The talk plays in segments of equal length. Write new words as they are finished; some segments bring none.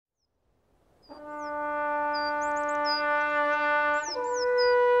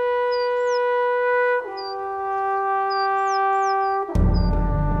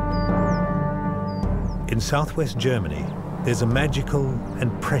In southwest Germany, there's a magical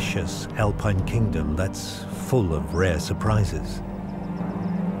and precious Alpine Kingdom that's full of rare surprises.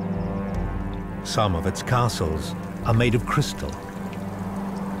 Some of its castles are made of crystal.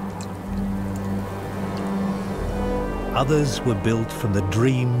 Others were built from the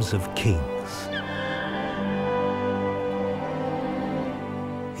dreams of kings.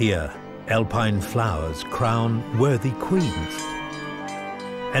 Here, alpine flowers crown worthy queens,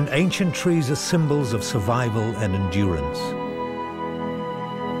 and ancient trees are symbols of survival and endurance.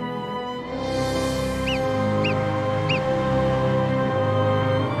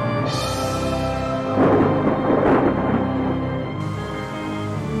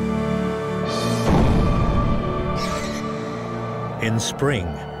 In spring,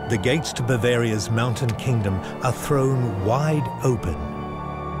 the gates to Bavaria's mountain kingdom are thrown wide open.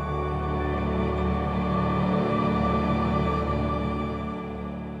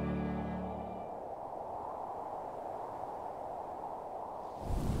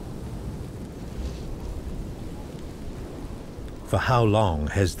 For how long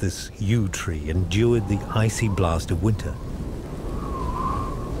has this yew tree endured the icy blast of winter?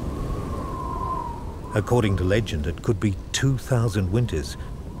 According to legend, it could be 2,000 winters,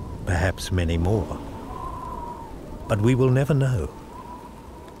 perhaps many more. But we will never know.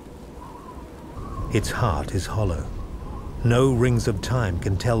 Its heart is hollow. No rings of time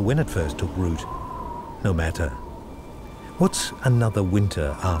can tell when it first took root, no matter. What's another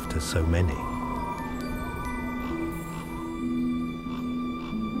winter after so many?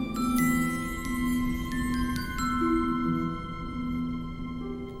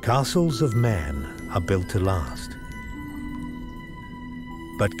 Castles of man are built to last.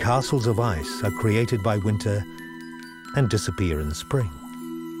 But castles of ice are created by winter and disappear in spring.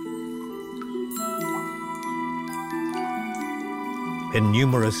 In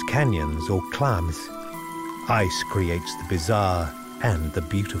numerous canyons or clams, ice creates the bizarre and the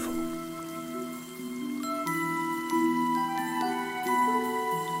beautiful.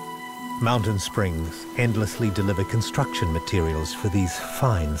 Mountain springs endlessly deliver construction materials for these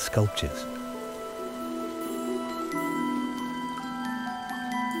fine sculptures.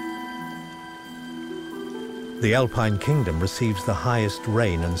 The Alpine Kingdom receives the highest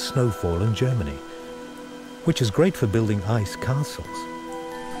rain and snowfall in Germany, which is great for building ice castles.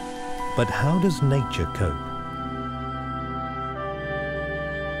 But how does nature cope?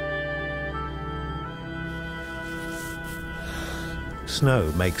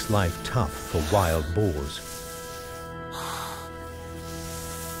 Snow makes life tough for wild boars.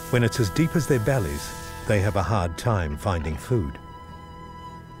 When it's as deep as their bellies, they have a hard time finding food.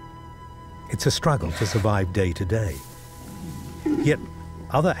 It's a struggle to survive day to day. Yet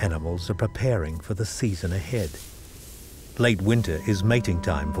other animals are preparing for the season ahead. Late winter is mating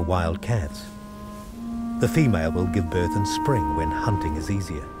time for wild cats. The female will give birth in spring when hunting is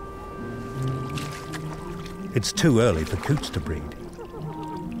easier. It's too early for coots to breed.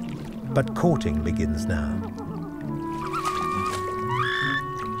 But courting begins now.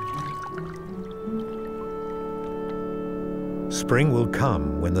 Spring will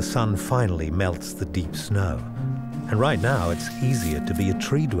come when the sun finally melts the deep snow. And right now it's easier to be a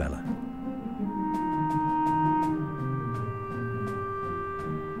tree dweller.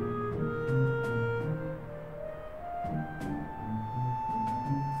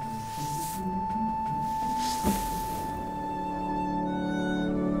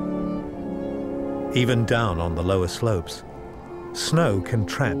 Even down on the lower slopes, snow can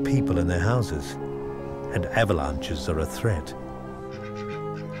trap people in their houses, and avalanches are a threat.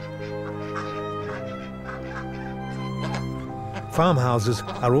 Farmhouses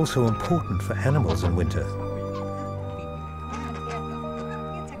are also important for animals in winter.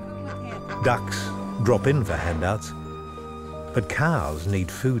 Ducks drop in for handouts, but cows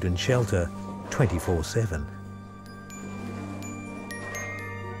need food and shelter 24/7.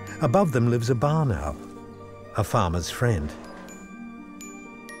 Above them lives a barn owl, a farmer's friend.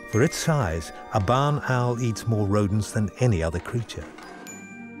 For its size, a barn owl eats more rodents than any other creature.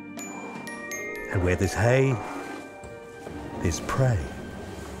 And where there's hay, there's prey.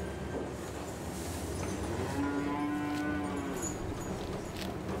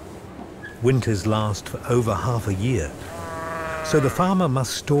 Winters last for over half a year, so the farmer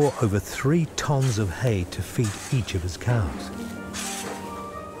must store over 3 tons of hay to feed each of his cows.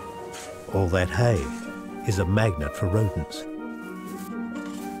 All that hay is a magnet for rodents.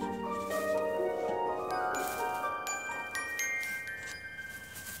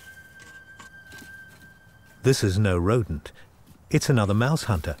 This is no rodent. It's another mouse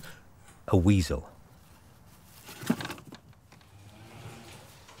hunter, a weasel.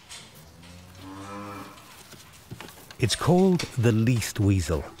 It's called the least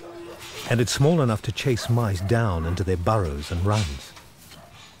weasel, and it's small enough to chase mice down into their burrows and runs.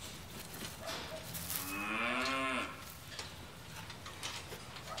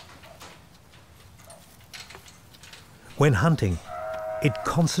 When hunting, it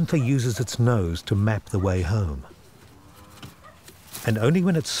constantly uses its nose to map the way home. And only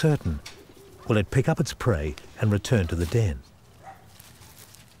when it's certain will it pick up its prey and return to the den.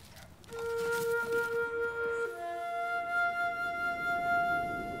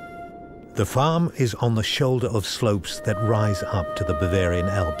 The farm is on the shoulder of slopes that rise up to the Bavarian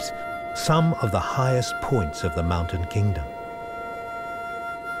Alps, some of the highest points of the mountain kingdom.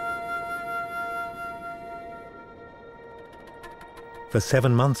 For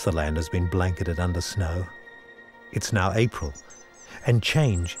 7 months the land has been blanketed under snow. It's now April, and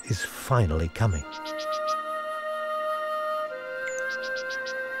change is finally coming.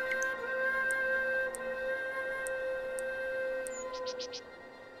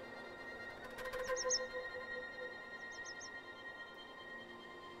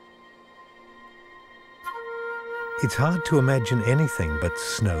 It's hard to imagine anything but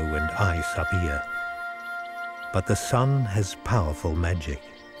snow and ice up here. But the sun has powerful magic.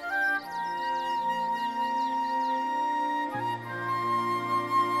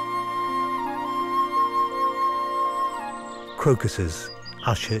 Crocuses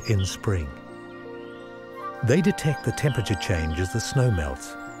usher in spring. They detect the temperature change as the snow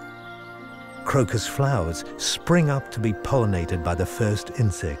melts. Crocus flowers spring up to be pollinated by the first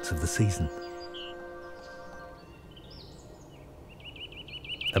insects of the season.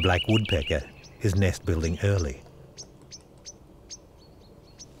 The black woodpecker is nest building early.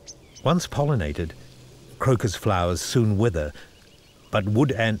 Once pollinated, crocus flowers soon wither, but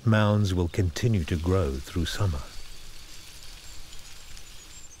wood ant mounds will continue to grow through summer.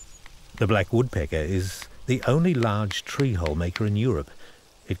 The black woodpecker is the only large tree hole maker in Europe.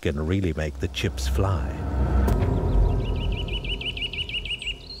 It can really make the chips fly.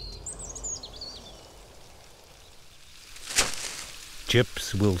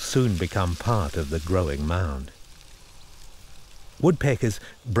 Chips will soon become part of the growing mound. Woodpeckers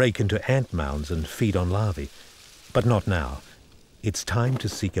break into ant mounds and feed on larvae, but not now. It's time to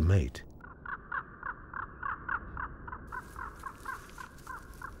seek a mate.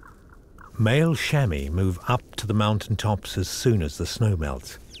 Male chamois move up to the mountain tops as soon as the snow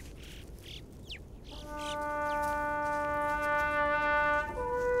melts.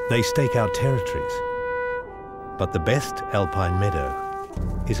 They stake out territories, but the best alpine meadow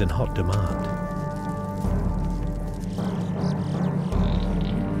is in hot demand.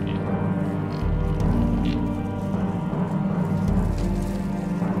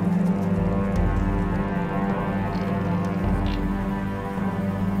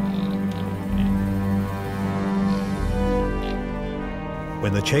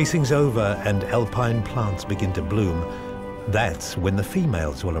 When the chasing's over and alpine plants begin to bloom, that's when the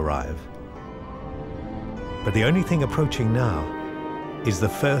females will arrive. But the only thing approaching now is the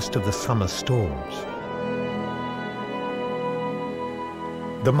first of the summer storms.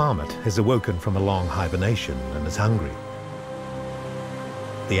 The marmot has awoken from a long hibernation and is hungry.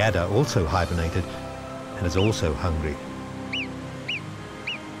 The adder also hibernated and is also hungry.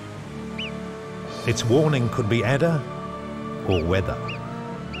 Its warning could be adder or weather.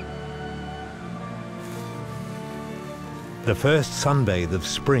 The first sunbathe of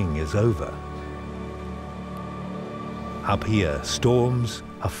spring is over. Up here, storms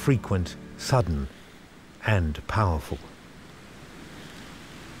are frequent, sudden, and powerful.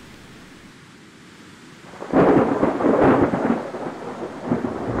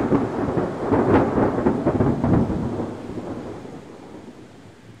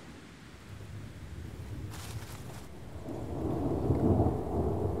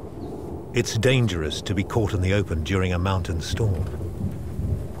 It's dangerous to be caught in the open during a mountain storm.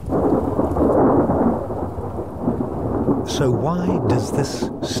 So why does this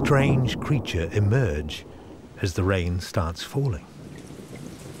strange creature emerge as the rain starts falling?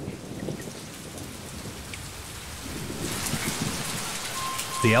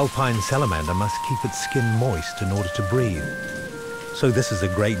 The alpine salamander must keep its skin moist in order to breathe. So this is a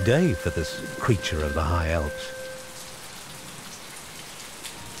great day for this creature of the high Alps.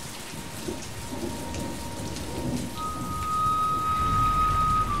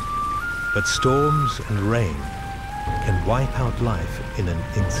 But storms and rain can wipe out life in an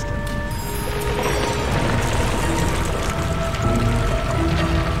instant.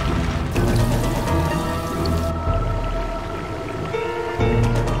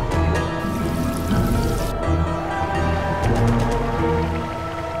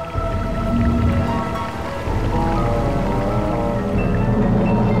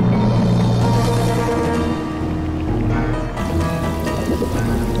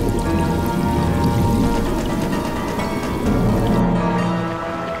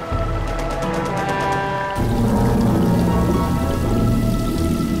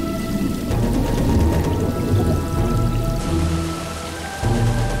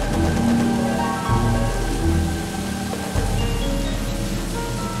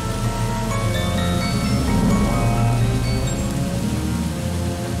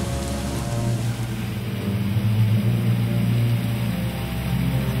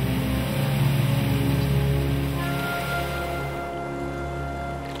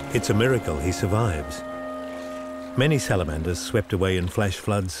 It's a miracle he survives. Many salamanders swept away in flash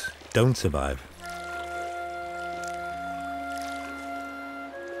floods don't survive.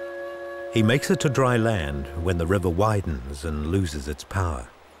 He makes it to dry land when the river widens and loses its power.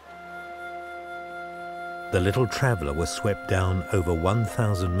 The little traveller was swept down over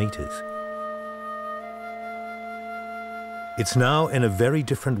 1,000 meters. It's now in a very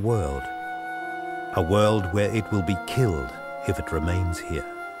different world, a world where it will be killed if it remains here.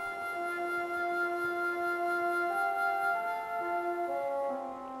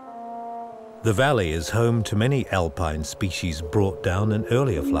 The valley is home to many alpine species brought down in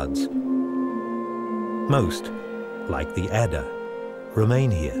earlier floods. Most, like the adder,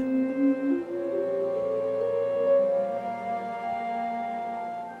 remain here.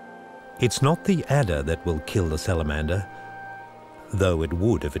 It's not the adder that will kill the salamander, though it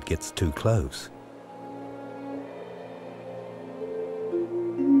would if it gets too close.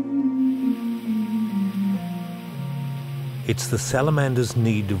 It's the salamander's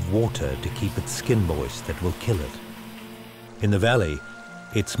need of water to keep its skin moist that will kill it. In the valley,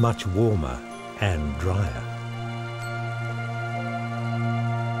 it's much warmer and drier.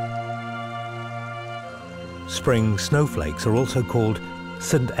 Spring snowflakes are also called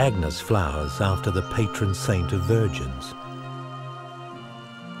St. Agnes flowers after the patron saint of virgins.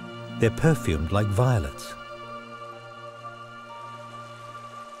 They're perfumed like violets.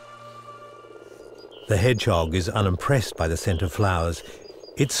 The hedgehog is unimpressed by the scent of flowers.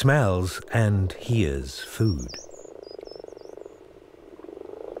 It smells and hears food.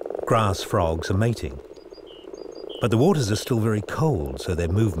 Grass frogs are mating, but the waters are still very cold, so their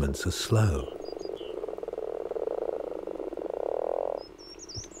movements are slow.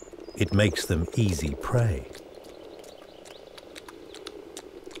 It makes them easy prey.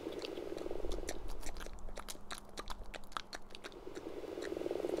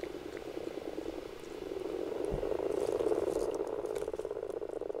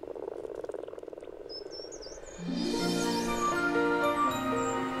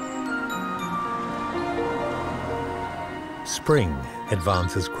 Spring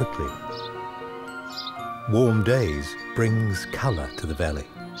advances quickly. Warm days brings colour to the valley.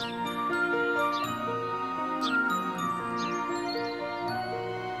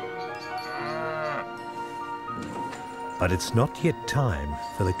 But it's not yet time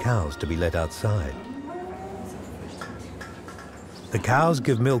for the cows to be let outside. The cows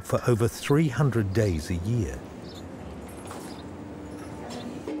give milk for over 300 days a year.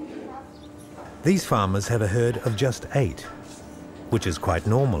 These farmers have a herd of just 8, which is quite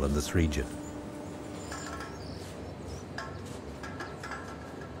normal in this region.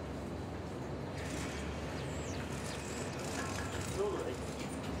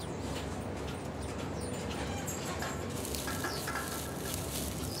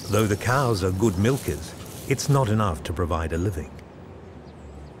 Though the cows are good milkers, it's not enough to provide a living.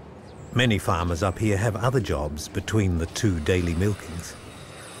 Many farmers up here have other jobs between the 2 daily milkings.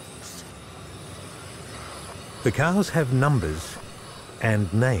 The cows have numbers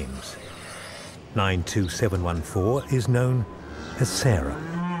and names. 92714 is known as Sarah.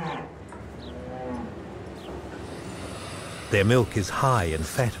 Their milk is high in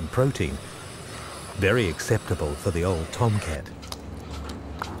fat and protein, very acceptable for the old tomcat.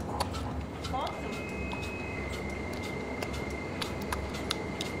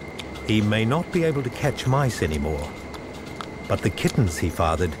 He may not be able to catch mice anymore, but the kittens he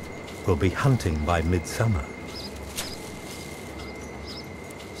fathered will be hunting by midsummer.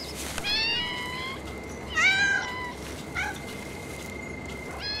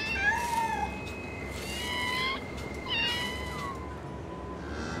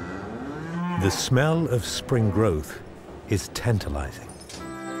 The smell of spring growth is tantalizing.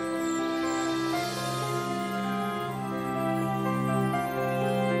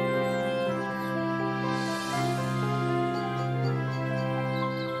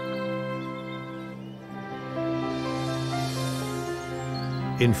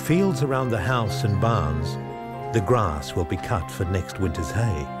 In fields around the house and barns, the grass will be cut for next winter's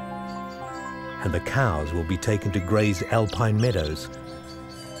hay, and the cows will be taken to graze alpine meadows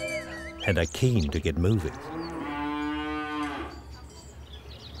and are keen to get moving.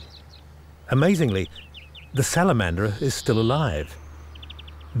 Amazingly, the salamander is still alive.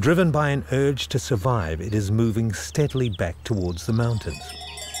 Driven by an urge to survive, it is moving steadily back towards the mountains.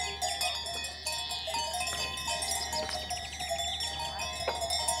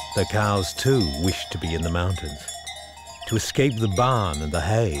 The cows too wish to be in the mountains, to escape the barn and the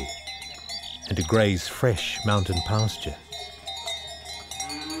hay, and to graze fresh mountain pasture.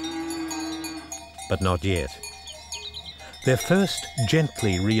 But not yet. They're first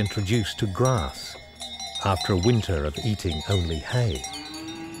gently reintroduced to grass after a winter of eating only hay.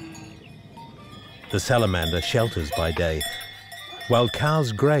 The salamander shelters by day, while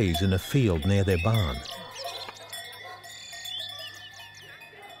cows graze in a field near their barn.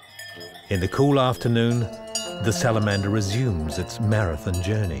 In the cool afternoon, the salamander resumes its marathon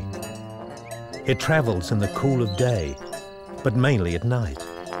journey. It travels in the cool of day, but mainly at night.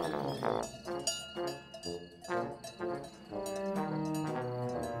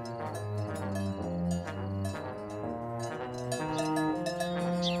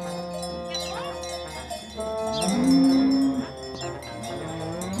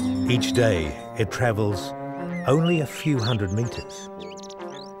 Each day, it travels only a few hundred meters.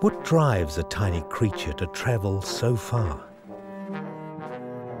 What drives a tiny creature to travel so far?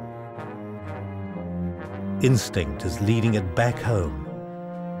 Instinct is leading it back home,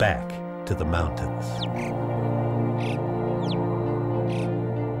 back to the mountains.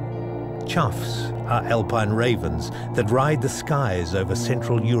 Choughs are alpine ravens that ride the skies over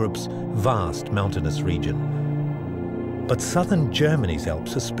Central Europe's vast mountainous region. But southern Germany's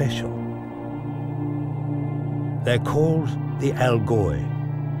Alps are special. They're called the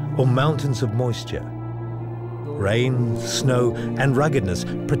Allgäu, or mountains of moisture. Rain, snow, and ruggedness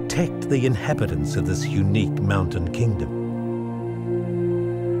protect the inhabitants of this unique mountain kingdom.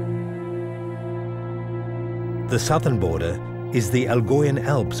 The southern border is the Allgäuer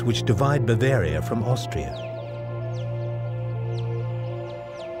Alps, which divide Bavaria from Austria.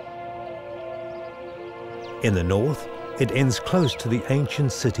 In the north, it ends close to the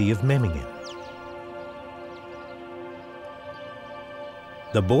ancient city of Memmingen.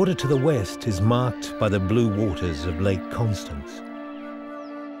 The border to the west is marked by the blue waters of Lake Constance.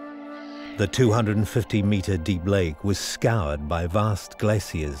 The 250-meter deep lake was scoured by vast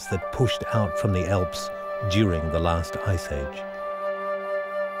glaciers that pushed out from the Alps during the last ice age.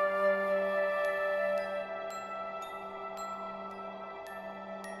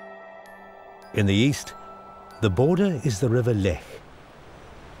 In the east, the border is the river Lech.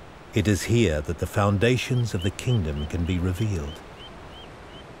 It is here that the foundations of the kingdom can be revealed.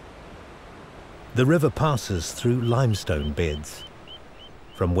 The river passes through limestone beds,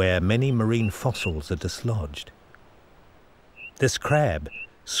 from where many marine fossils are dislodged. This crab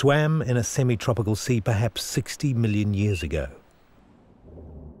swam in a semi-tropical sea perhaps 60 million years ago.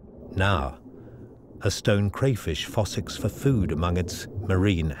 Now, a stone crayfish fossicks for food among its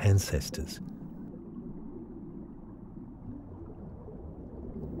marine ancestors.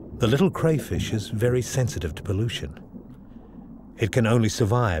 The little crayfish is very sensitive to pollution. It can only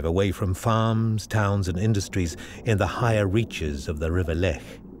survive away from farms, towns, and industries in the higher reaches of the River Lech.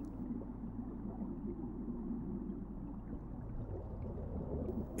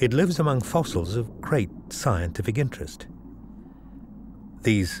 It lives among fossils of great scientific interest.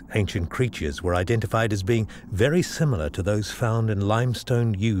 These ancient creatures were identified as being very similar to those found in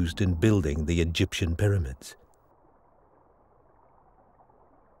limestone used in building the Egyptian pyramids.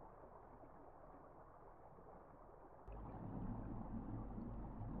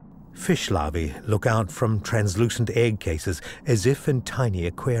 Fish larvae look out from translucent egg cases as if in tiny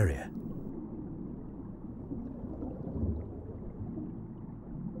aquaria.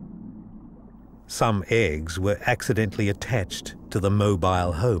 Some eggs were accidentally attached to the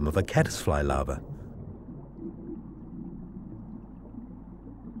mobile home of a caddisfly larva.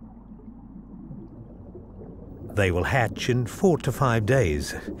 They will hatch in 4 to 5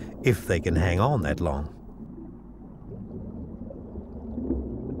 days, if they can hang on that long.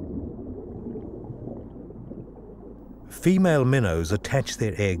 Female minnows attach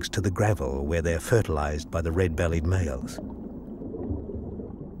their eggs to the gravel where they're fertilized by the red-bellied males.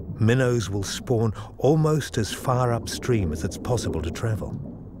 Minnows will spawn almost as far upstream as it's possible to travel.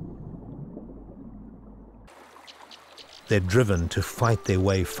 They're driven to fight their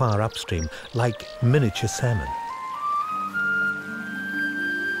way far upstream, like miniature salmon.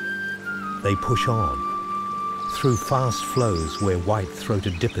 They push on, through fast flows where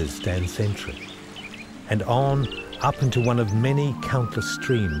white-throated dippers stand sentry, and on up into one of many countless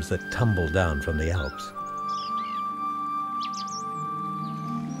streams that tumble down from the Alps.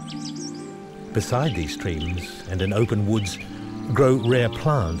 Beside these streams and in open woods grow rare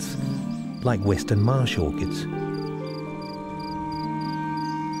plants like western marsh orchids.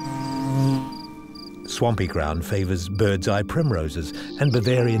 Swampy ground favors bird's eye primroses and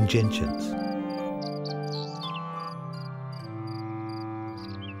Bavarian gentians.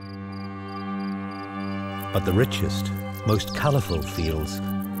 But the richest, most colorful fields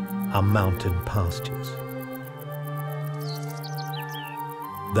are mountain pastures.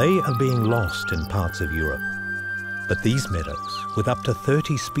 They are being lost in parts of Europe, But these meadows, with up to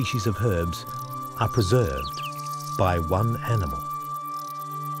 30 species of herbs, are preserved by one animal.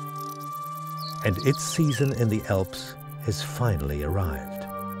 And its season in the Alps has finally arrived.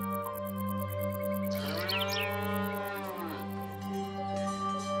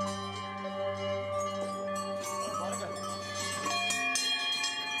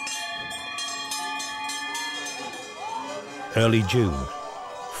 Early June,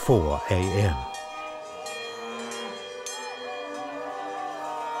 4 a.m.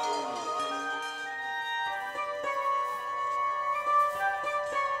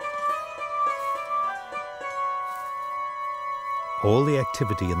 All the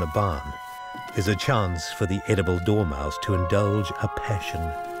activity in the barn is a chance for the edible dormouse to indulge a passion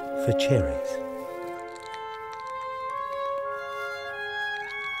for cherries.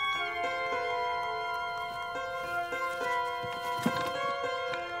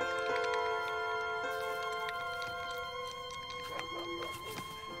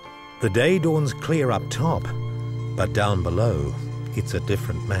 The day dawns clear up top, but down below, it's a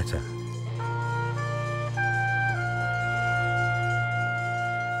different matter.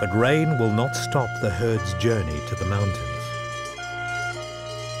 But rain will not stop the herd's journey to the mountains.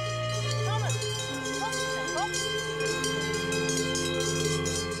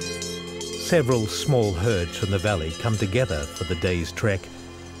 Several small herds from the valley come together for the day's trek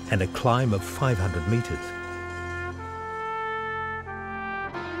and a climb of 500 meters.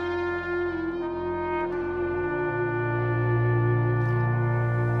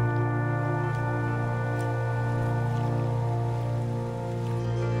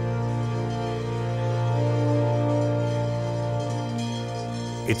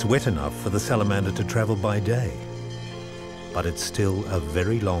 It's wet enough for the salamander to travel by day, but it's still a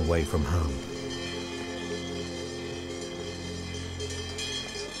very long way from home.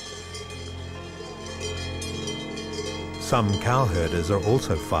 Some cow herders are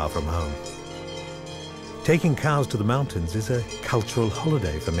also far from home. Taking cows to the mountains is a cultural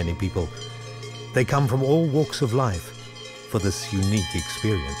holiday for many people. They come from all walks of life for this unique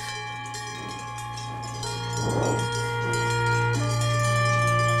experience.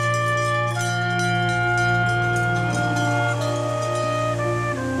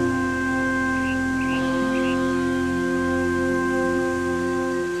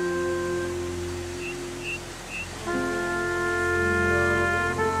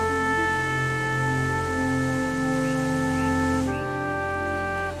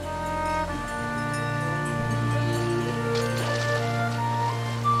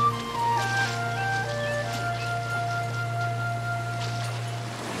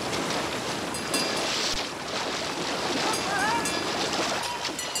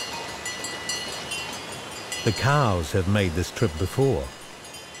 The cows have made this trip before,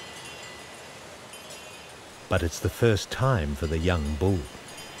 but it's the first time for the young bull.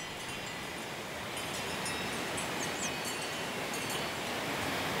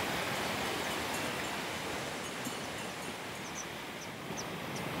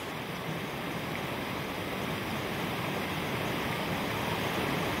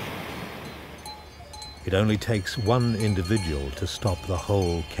 It only takes one individual to stop the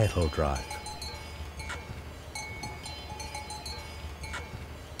whole cattle drive.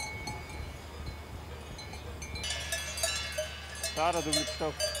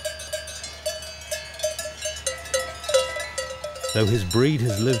 Though his breed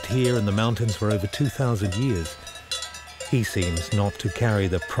has lived here in the mountains for over 2,000 years, he seems not to carry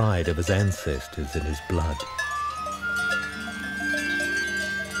the pride of his ancestors in his blood.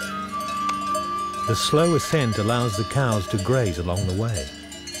 The slow ascent allows the cows to graze along the way.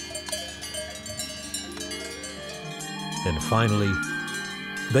 Then finally,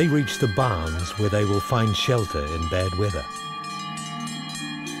 they reach the barns where they will find shelter in bad weather.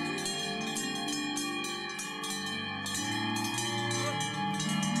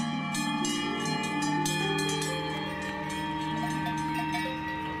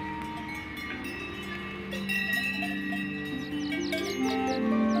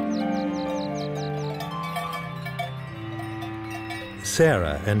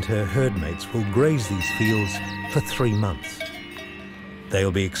 Sarah and her herdmates will graze these fields for 3 months.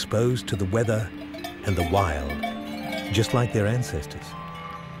 They'll be exposed to the weather and the wild, just like their ancestors.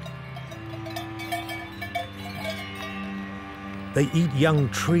 They eat young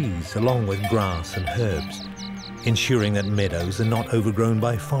trees along with grass and herbs, ensuring that meadows are not overgrown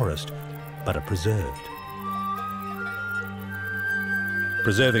by forest, but are preserved.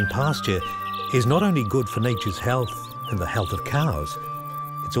 Preserving pasture is not only good for nature's health and the health of cows,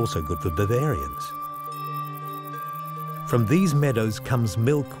 it's also good for Bavarians. From these meadows comes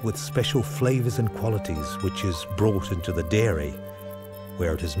milk with special flavors and qualities, which is brought into the dairy,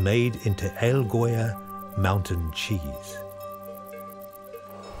 where it is made into Allgäuer mountain cheese.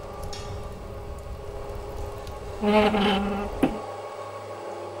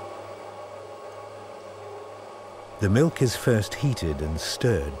 The milk is first heated and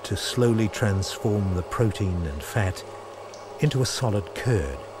stirred to slowly transform the protein and fat into a solid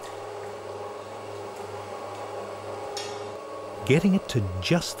curd. Getting it to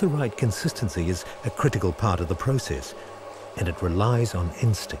just the right consistency is a critical part of the process, and it relies on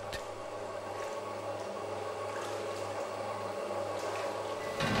instinct.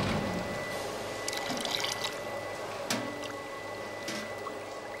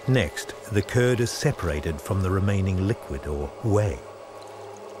 Next, the curd is separated from the remaining liquid, or whey.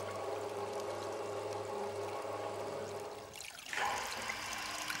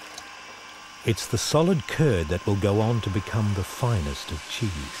 It's the solid curd that will go on to become the finest of cheese.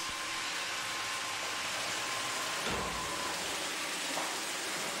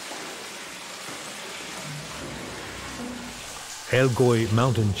 Allgäu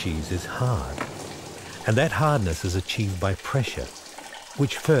mountain cheese is hard, and that hardness is achieved by pressure,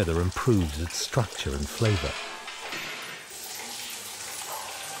 which further improves its structure and flavor.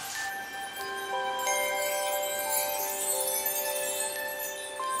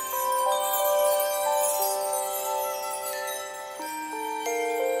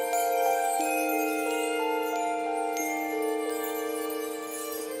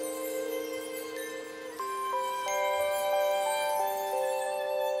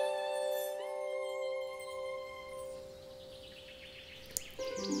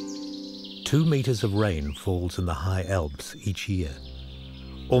 Two meters of rain falls in the high Alps each year,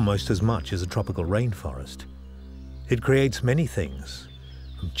 almost as much as a tropical rainforest. It creates many things,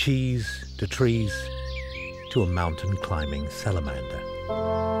 from cheese to trees to a mountain climbing salamander.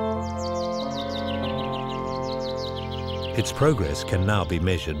 Its progress can now be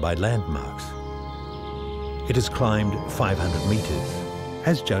measured by landmarks. It has climbed 500 meters,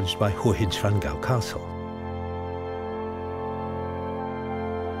 as judged by Hohenschwangau Castle.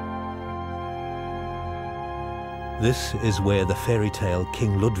 This is where the fairy tale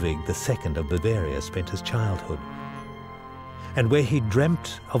King Ludwig II of Bavaria spent his childhood, and where he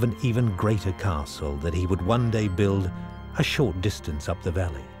dreamt of an even greater castle that he would one day build a short distance up the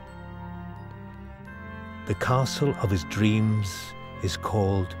valley. The castle of his dreams is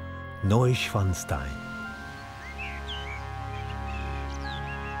called Neuschwanstein.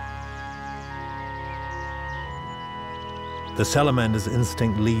 The salamander's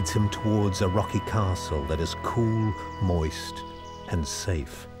instinct leads him towards a rocky castle that is cool, moist, and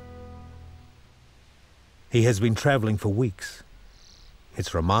safe. He has been traveling for weeks.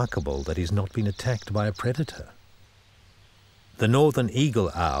 It's remarkable that he's not been attacked by a predator. The northern eagle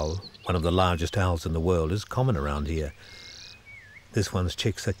owl, one of the largest owls in the world, is common around here. This one's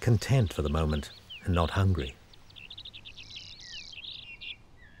chicks are content for the moment and not hungry.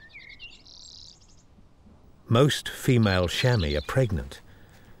 Most female chamois are pregnant,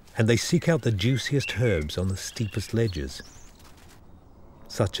 and they seek out the juiciest herbs on the steepest ledges.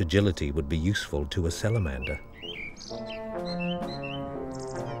 Such agility would be useful to a salamander.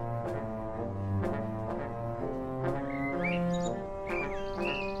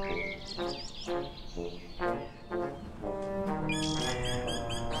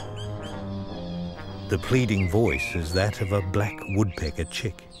 The pleading voice is that of a black woodpecker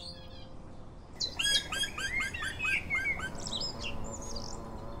chick.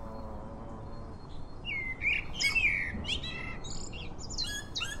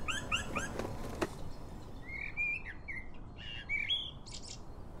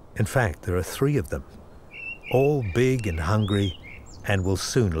 In fact, there are 3 of them, all big and hungry, and will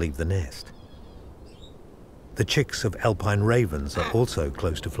soon leave the nest. The chicks of alpine ravens are also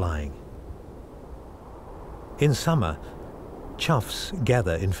close to flying. In summer, choughs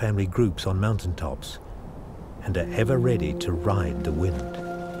gather in family groups on mountaintops and are ever ready to ride the wind.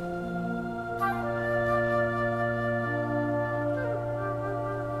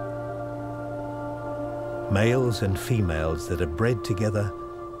 Males and females that are bred together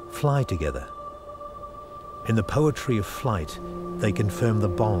fly together. In the poetry of flight, they confirm the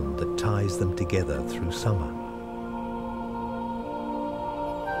bond that ties them together through summer.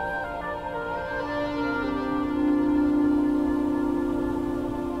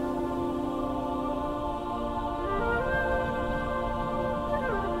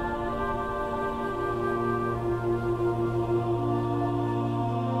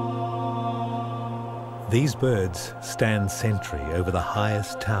 These birds stand sentry over the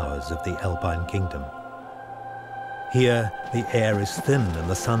highest towers of the Alpine Kingdom. Here, the air is thin and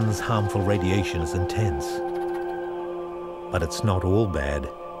the sun's harmful radiation is intense. But it's not all bad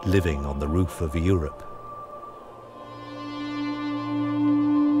living on the roof of Europe.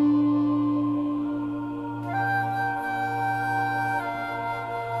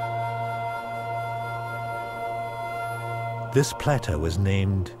 This plateau was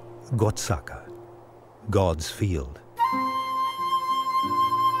named Gottsacre, God's field.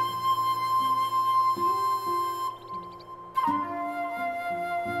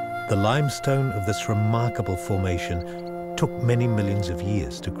 The limestone of this remarkable formation took many millions of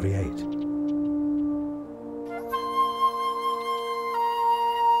years to create.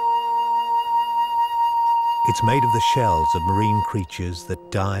 It's made of the shells of marine creatures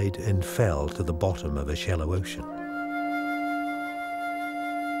that died and fell to the bottom of a shallow ocean.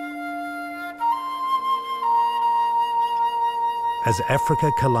 As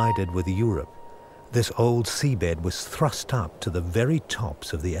Africa collided with Europe, this old seabed was thrust up to the very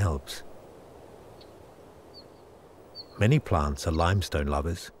tops of the Alps. Many plants are limestone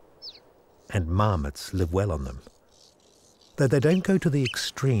lovers, and marmots live well on them, though they don't go to the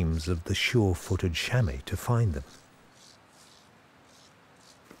extremes of the sure-footed chamois to find them.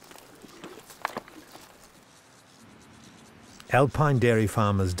 Alpine dairy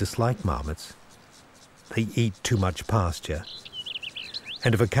farmers dislike marmots. They eat too much pasture,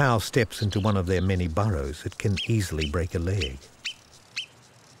 and if a cow steps into one of their many burrows, it can easily break a leg.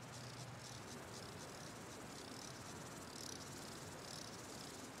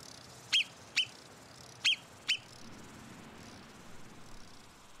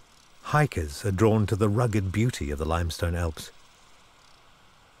 Hikers are drawn to the rugged beauty of the limestone Alps.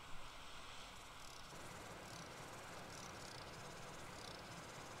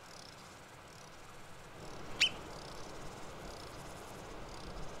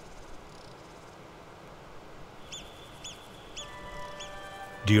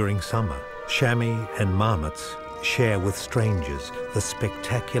 During summer, chamois and marmots share with strangers the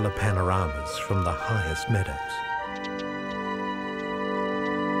spectacular panoramas from the highest meadows.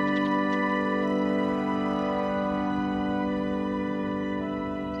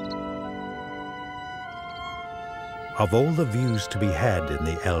 Of all the views to be had in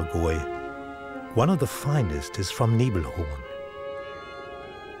the Allgäu, one of the finest is from Nibelhorn.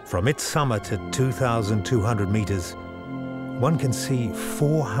 From its summit at 2,200 meters, one can see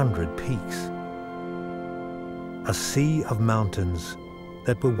 400 peaks, a sea of mountains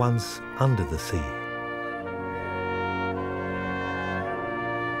that were once under the sea.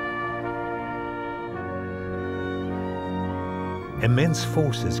 Immense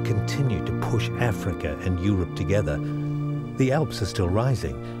forces continue to push Africa and Europe together. The Alps are still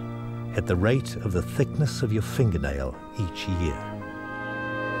rising at the rate of the thickness of your fingernail each year.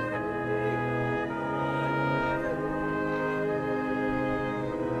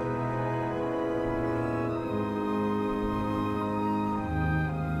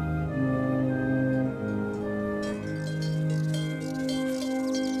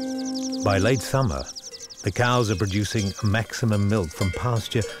 By late summer, the cows are producing maximum milk from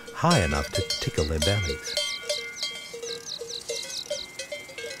pasture high enough to tickle their bellies.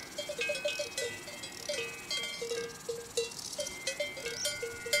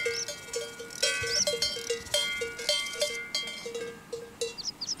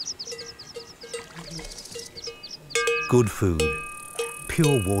 Good food,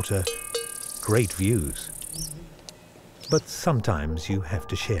 pure water, great views. But sometimes you have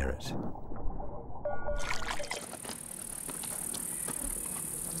to share it.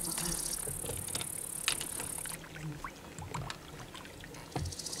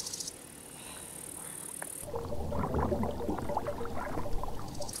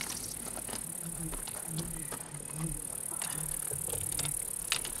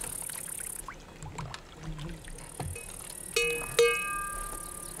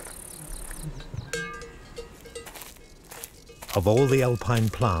 Of all the alpine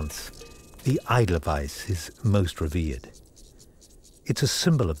plants, the Edelweiss is most revered. It's a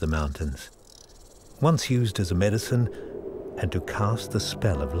symbol of the mountains, once used as a medicine and to cast the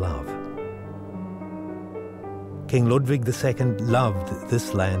spell of love. King Ludwig II loved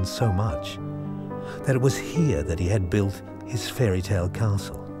this land so much that it was here that he had built his fairytale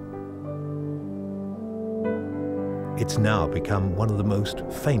castle. It's now become one of the most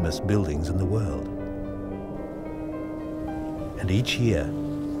famous buildings in the world. And each year,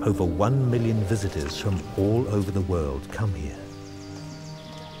 over 1 million visitors from all over the world come here.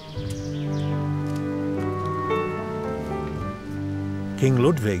 King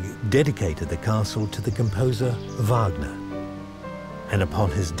Ludwig dedicated the castle to the composer Wagner, and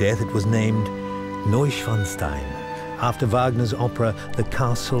upon his death it was named Neuschwanstein, after Wagner's opera The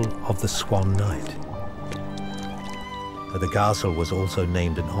Castle of the Swan Knight. But the castle was also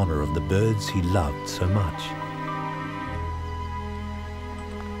named in honor of the birds he loved so much.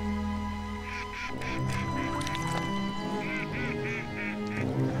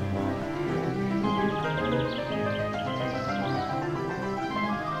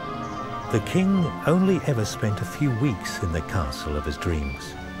 The king only ever spent a few weeks in the castle of his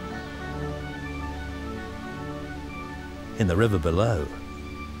dreams. In the river below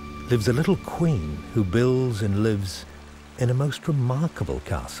lives a little queen who builds and lives in a most remarkable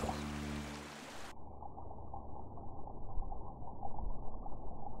castle.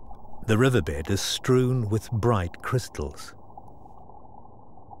 The riverbed is strewn with bright crystals.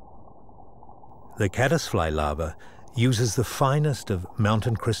 The caddisfly larva uses the finest of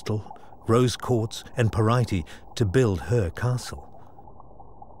mountain crystal, rose quartz and pyrite to build her castle.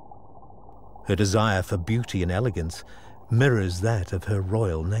 Her desire for beauty and elegance mirrors that of her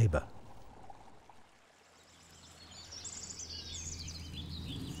royal neighbor.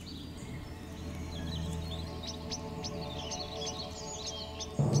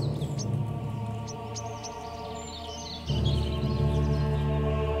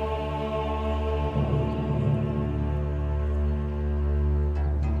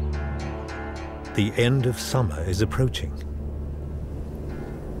 The end of summer is approaching.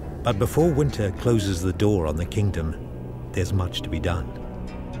 But before winter closes the door on the kingdom, there's much to be done.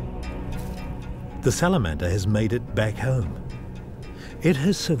 The salamander has made it back home. It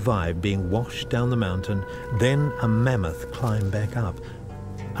has survived being washed down the mountain, then a mammoth climb back up.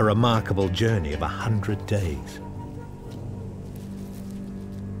 A remarkable journey of 100 days.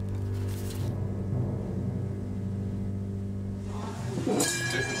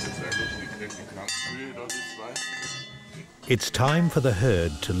 It's time for the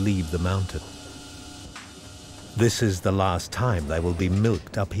herd to leave the mountain. This is the last time they will be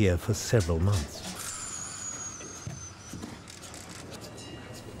milked up here for several months.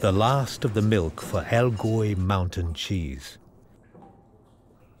 The last of the milk for Allgäu mountain cheese.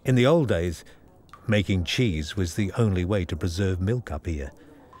 In the old days, making cheese was the only way to preserve milk up here.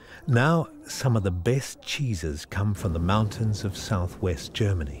 Now, some of the best cheeses come from the mountains of southwest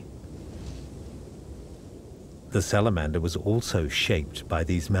Germany. The salamander was also shaped by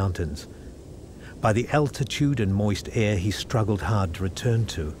these mountains, by the altitude and moist air he struggled hard to return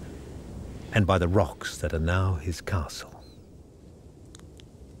to, and by the rocks that are now his castle.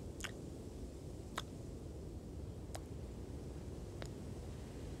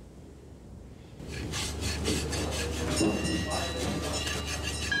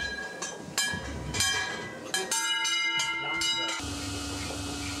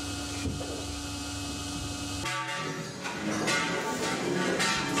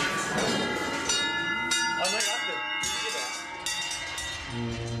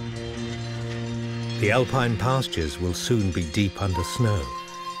 The alpine pastures will soon be deep under snow,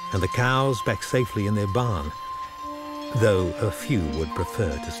 and the cows back safely in their barn, though a few would prefer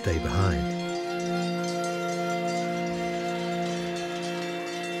to stay behind.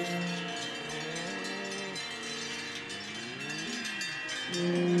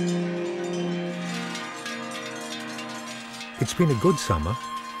 It's been a good summer,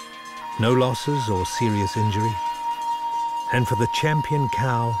 no losses or serious injury, and for the champion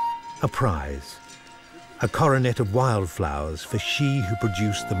cow, a prize. A coronet of wildflowers for she who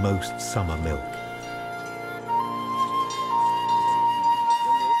produced the most summer milk.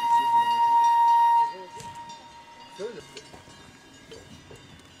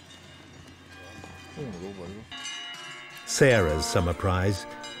 Sarah's summer prize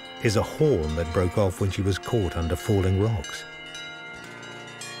is a horn that broke off when she was caught under falling rocks.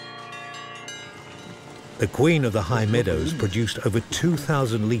 The Queen of the High Meadows produced over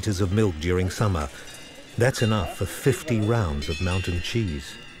 2,000 litres of milk during summer. That's enough for 50 rounds of mountain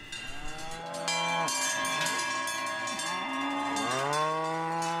cheese.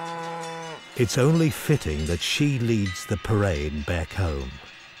 It's only fitting that she leads the parade back home.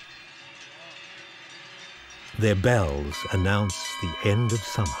 Their bells announce the end of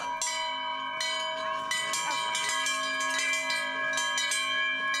summer.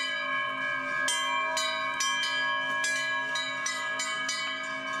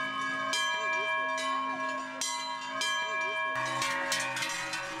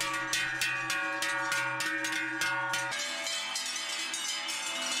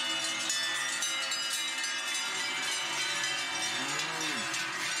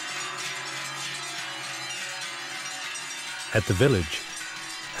 At the village,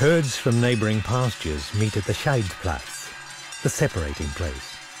 herds from neighboring pastures meet at the Scheidplatz, the separating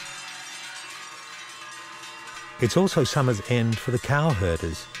place. It's also summer's end for the cow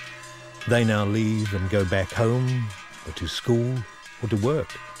herders. They now leave and go back home, or to school, or to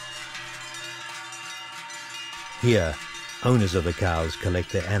work. Here, owners of the cows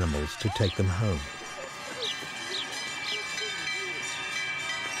collect their animals to take them home.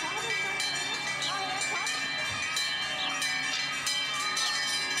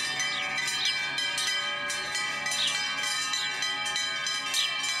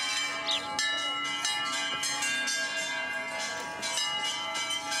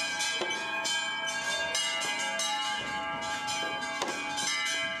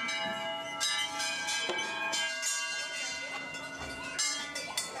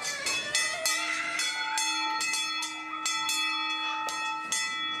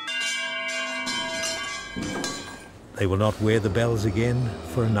 They will not wear the bells again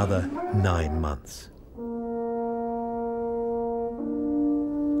for another 9 months.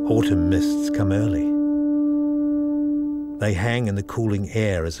 Autumn mists come early. They hang in the cooling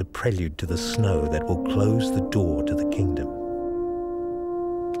air as a prelude to the snow that will close the door to the kingdom.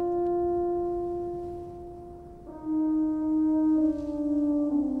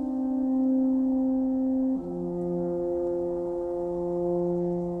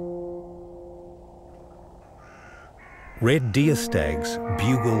 Red deer stags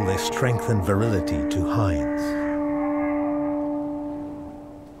bugle their strength and virility to hinds.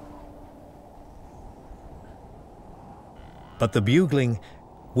 But the bugling,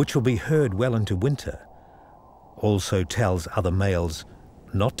 which will be heard well into winter, also tells other males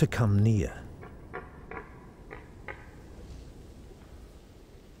not to come near.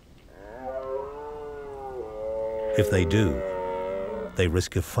 If they do, they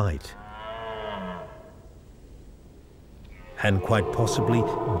risk a fight. And quite possibly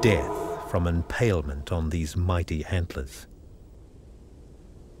death from impalement on these mighty antlers.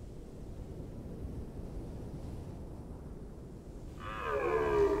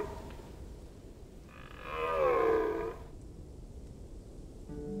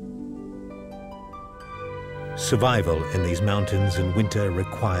 Survival in these mountains in winter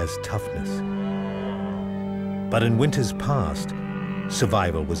requires toughness. But in winters past,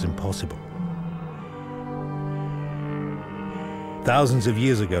 survival was impossible. Thousands of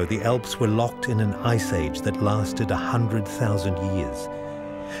years ago, the Alps were locked in an ice age that lasted 100,000 years.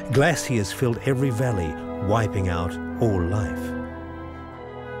 Glaciers filled every valley, wiping out all life.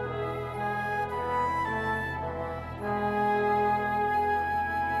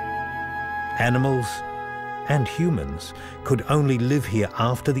 Animals and humans could only live here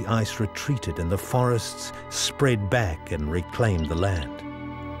after the ice retreated and the forests spread back and reclaimed the land.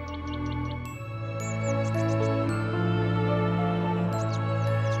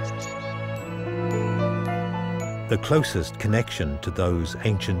 The closest connection to those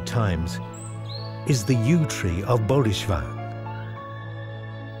ancient times is the yew tree of Boldishwang.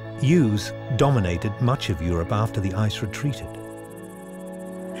 Yews dominated much of Europe after the ice retreated.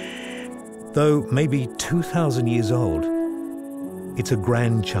 Though maybe 2,000 years old, it's a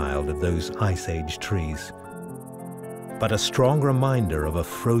grandchild of those Ice Age trees, but a strong reminder of a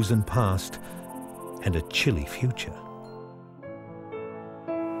frozen past and a chilly future.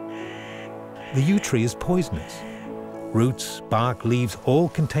 The yew tree is poisonous. Roots, bark, leaves all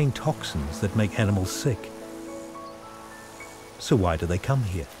contain toxins that make animals sick. So why do they come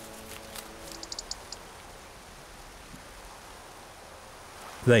here?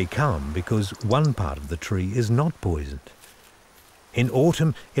 They come because one part of the tree is not poisoned. In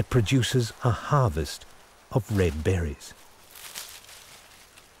autumn, it produces a harvest of red berries.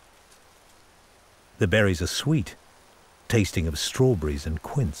 The berries are sweet, tasting of strawberries and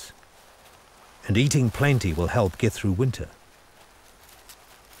quince. And eating plenty will help get through winter.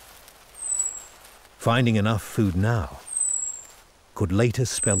 Finding enough food now could later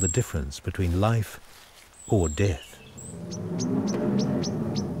spell the difference between life or death.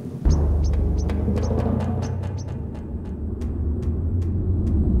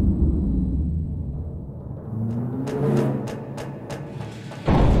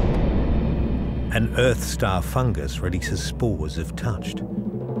 An earth star fungus releases spores if touched.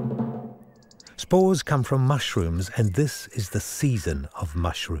 Spores come from mushrooms, and this is the season of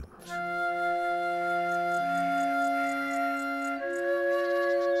mushrooms.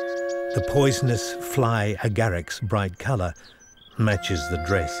 The poisonous fly agaric's bright colour matches the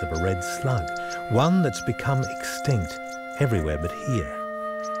dress of a red slug, one that's become extinct everywhere but here.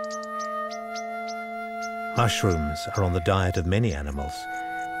 Mushrooms are on the diet of many animals.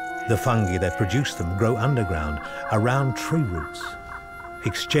 The fungi that produce them grow underground, around tree roots,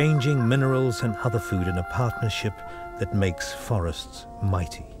 exchanging minerals and other food in a partnership that makes forests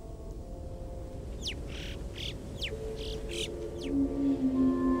mighty.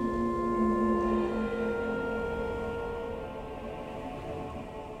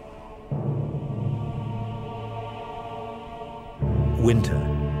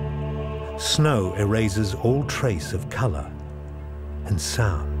 Winter. Snow erases all trace of color and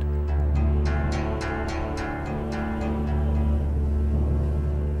sound.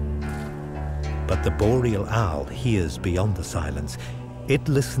 But the boreal owl hears beyond the silence. It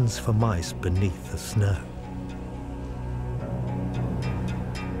listens for mice beneath the snow.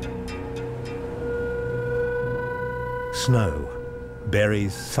 Snow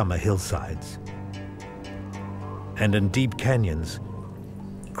buries summer hillsides. And in deep canyons,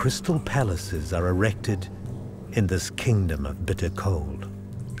 crystal palaces are erected in this kingdom of bitter cold.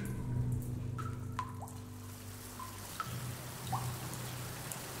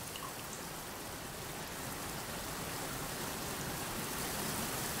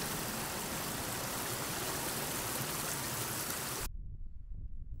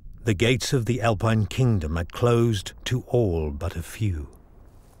 The gates of the Alpine Kingdom are closed to all but a few.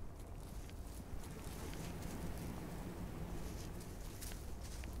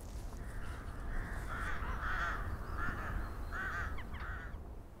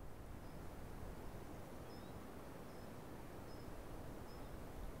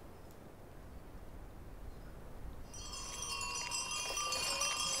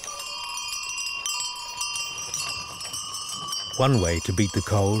 One way to beat the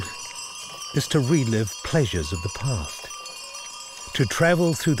cold is to relive pleasures of the past, to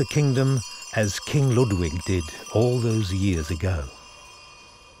travel through the kingdom as King Ludwig did all those years ago.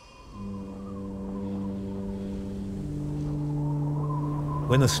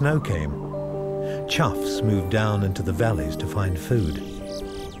 When the snow came, choughs moved down into the valleys to find food.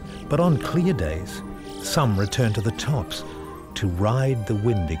 But on clear days, some returned to the tops to ride the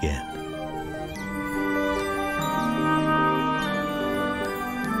wind again.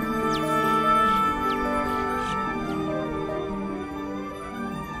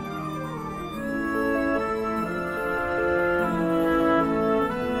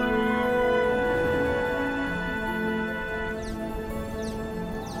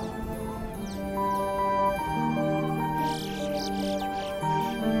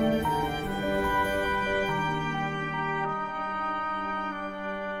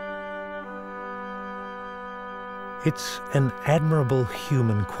 It's an admirable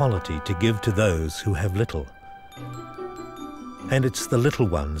human quality to give to those who have little. And it's the little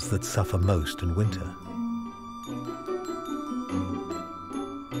ones that suffer most in winter.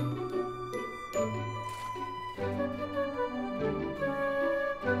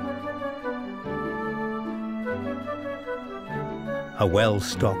 A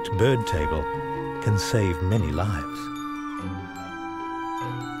well-stocked bird table can save many lives.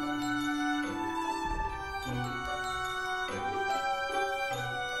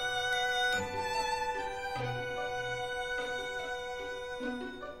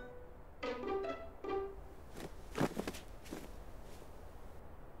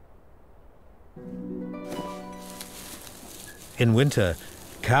 In winter,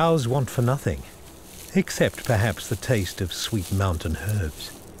 cows want for nothing, except perhaps the taste of sweet mountain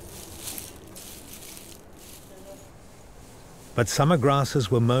herbs. But summer grasses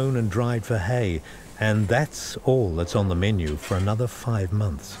were mown and dried for hay, and that's all that's on the menu for another 5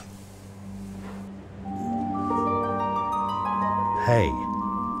 months. Hay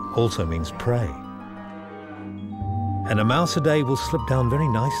also means prey. And a mouse a day will slip down very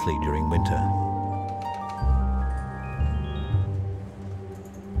nicely during winter.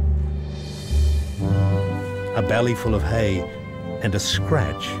 A belly full of hay and a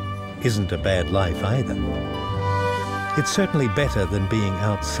scratch isn't a bad life either. It's certainly better than being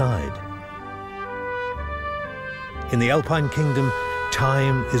outside. In the Alpine Kingdom,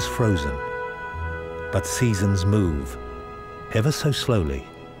 time is frozen, but seasons move, ever so slowly,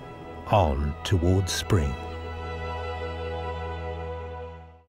 on towards spring.